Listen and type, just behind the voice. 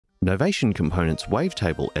Novation Components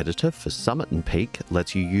Wavetable Editor for Summit and Peak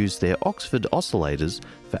lets you use their Oxford Oscillators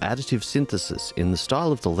for additive synthesis in the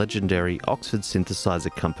style of the legendary Oxford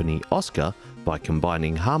synthesizer company Oscar by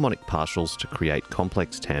combining harmonic partials to create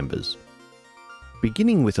complex timbres.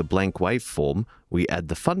 Beginning with a blank waveform, we add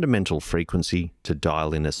the fundamental frequency to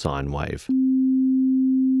dial in a sine wave.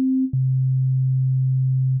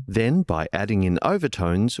 Then, by adding in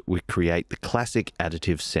overtones, we create the classic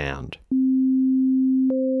additive sound.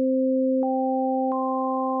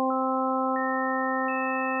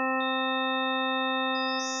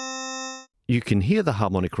 You can hear the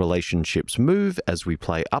harmonic relationships move as we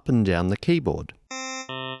play up and down the keyboard.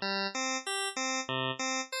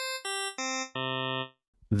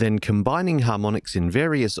 Then combining harmonics in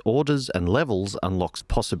various orders and levels unlocks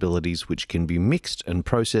possibilities which can be mixed and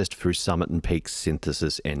processed through Summit and Peak's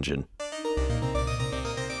synthesis engine.